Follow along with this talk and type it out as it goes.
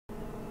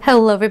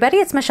Hello everybody,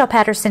 it's Michelle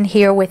Patterson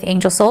here with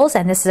Angel Souls,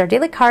 and this is our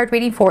daily card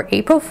reading for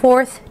April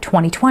 4th,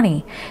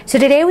 2020. So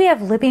today we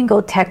have Libyan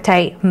Gold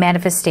Tektite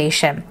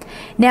Manifestation.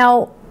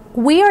 Now,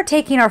 we are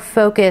taking our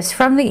focus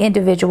from the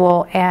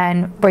individual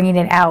and bringing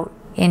it out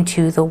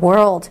into the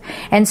world.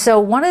 And so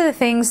one of the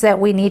things that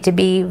we need to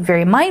be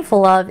very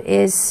mindful of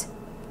is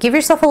give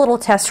yourself a little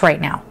test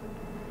right now.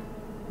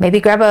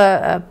 Maybe grab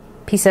a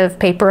piece of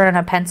paper and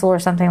a pencil or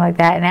something like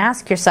that and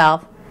ask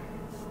yourself,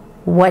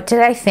 what did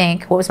I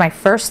think? What was my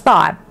first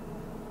thought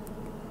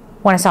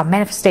when I saw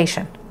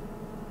manifestation?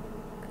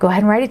 Go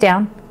ahead and write it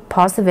down.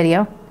 Pause the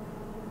video.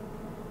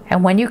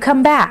 And when you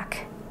come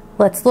back,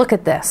 let's look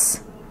at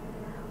this.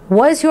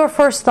 Was your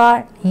first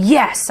thought,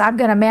 yes, I'm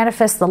going to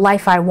manifest the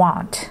life I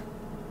want?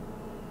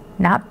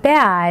 Not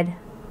bad,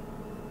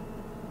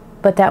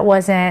 but that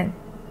wasn't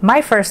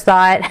my first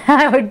thought.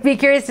 I would be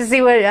curious to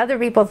see what other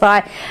people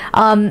thought.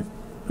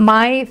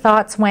 My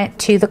thoughts went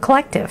to the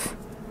collective.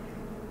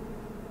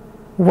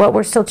 What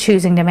we're still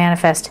choosing to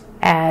manifest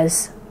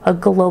as a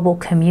global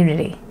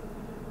community.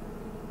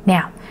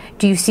 Now,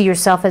 do you see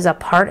yourself as a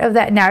part of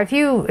that? Now, if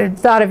you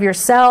thought of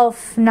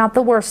yourself, not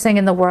the worst thing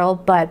in the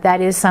world, but that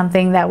is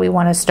something that we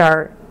want to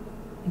start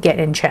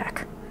getting in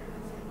check.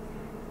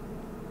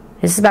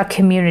 This is about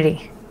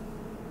community.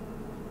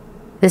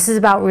 This is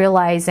about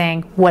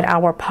realizing what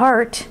our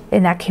part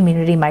in that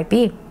community might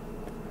be.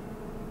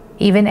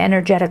 Even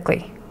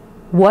energetically.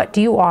 What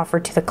do you offer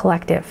to the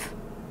collective?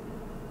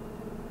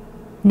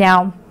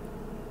 Now,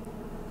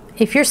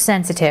 if you're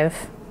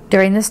sensitive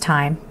during this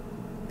time,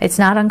 it's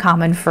not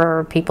uncommon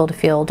for people to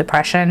feel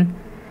depression,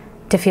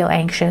 to feel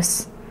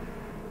anxious.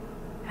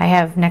 I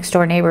have next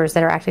door neighbors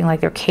that are acting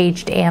like they're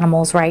caged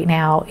animals right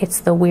now.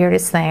 It's the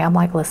weirdest thing. I'm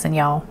like, listen,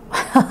 y'all,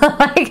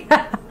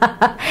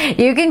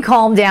 you can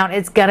calm down.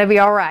 It's gonna be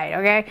all right,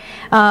 okay?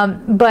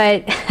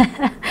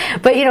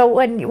 But you know,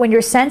 when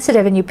you're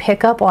sensitive and you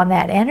pick up on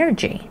that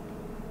energy,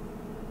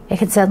 it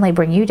can suddenly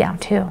bring you down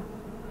too.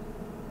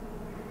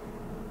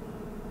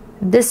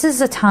 This is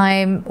a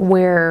time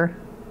where,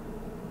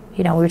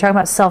 you know, we were talking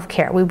about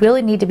self-care. We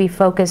really need to be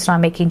focused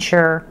on making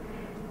sure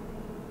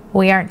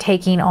we aren't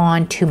taking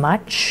on too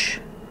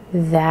much,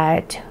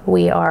 that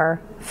we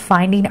are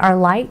finding our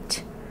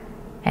light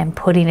and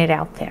putting it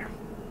out there.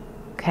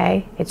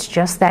 Okay? It's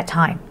just that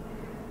time.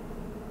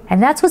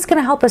 And that's what's going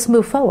to help us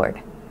move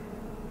forward.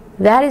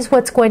 That is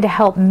what's going to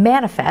help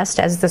manifest,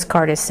 as this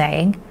card is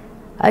saying,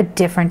 a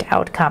different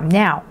outcome.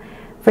 Now,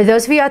 for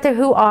those of you out there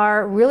who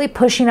are really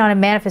pushing on a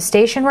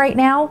manifestation right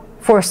now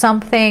for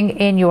something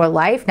in your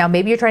life, now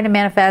maybe you're trying to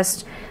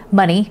manifest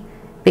money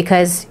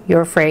because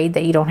you're afraid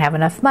that you don't have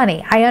enough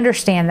money. I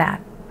understand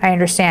that. I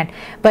understand.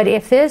 But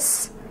if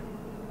this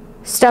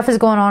stuff is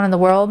going on in the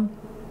world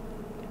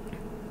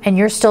and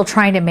you're still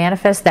trying to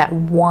manifest that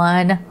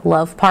one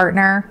love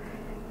partner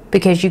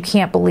because you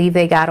can't believe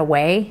they got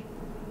away,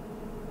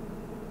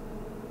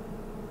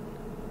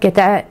 get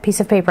that piece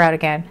of paper out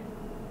again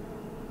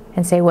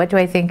and say, what do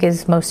I think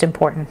is most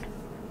important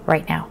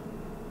right now?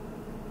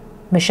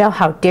 Michelle,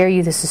 how dare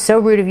you? This is so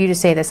rude of you to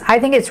say this. I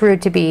think it's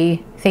rude to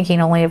be thinking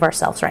only of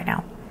ourselves right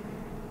now.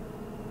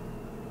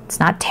 It's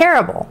not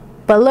terrible,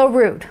 but a little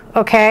rude,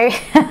 okay?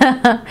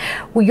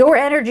 Well, your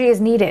energy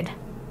is needed.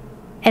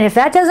 And if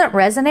that doesn't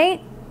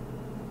resonate,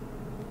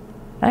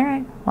 all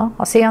right, well,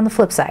 I'll see you on the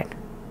flip side.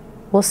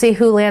 We'll see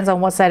who lands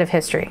on what side of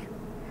history.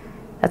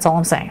 That's all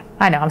I'm saying.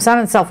 I know, I'm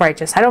sounding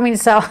self-righteous. I don't mean to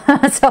sound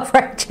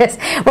self-righteous.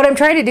 What I'm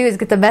trying to do is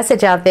get the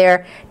message out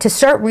there to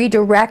start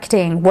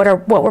redirecting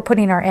what we're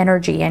putting our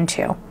energy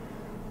into.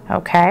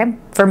 Okay?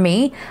 For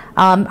me,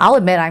 I'll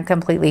admit I'm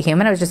completely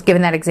human. I was just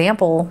giving that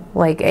example.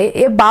 Like,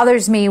 it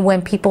bothers me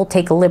when people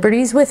take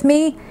liberties with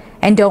me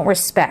and don't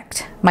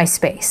respect my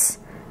space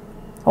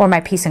or my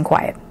peace and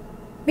quiet.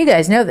 You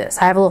guys know this.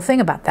 I have a little thing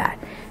about that.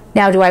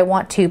 Now, do I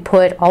want to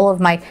put all of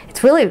my...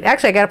 It's really...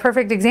 Actually, I got a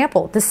perfect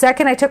example. The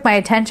second I took my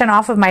attention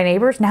off of my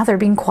neighbors, now they're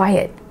being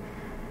quiet.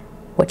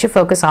 What you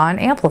focus on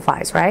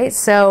amplifies, right?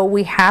 So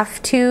we have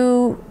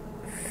to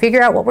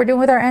figure out what we're doing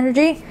with our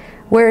energy.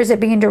 Where is it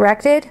being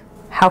directed?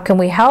 How can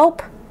we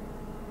help?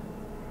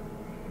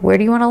 Where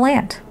do you want to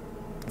land?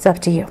 It's up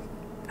to you.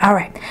 All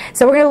right.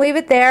 So we're going to leave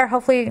it there.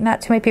 Hopefully not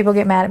too many people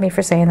get mad at me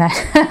for saying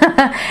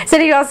that.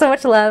 Sending you all so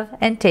much love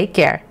and take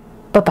care.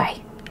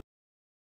 Bye-bye.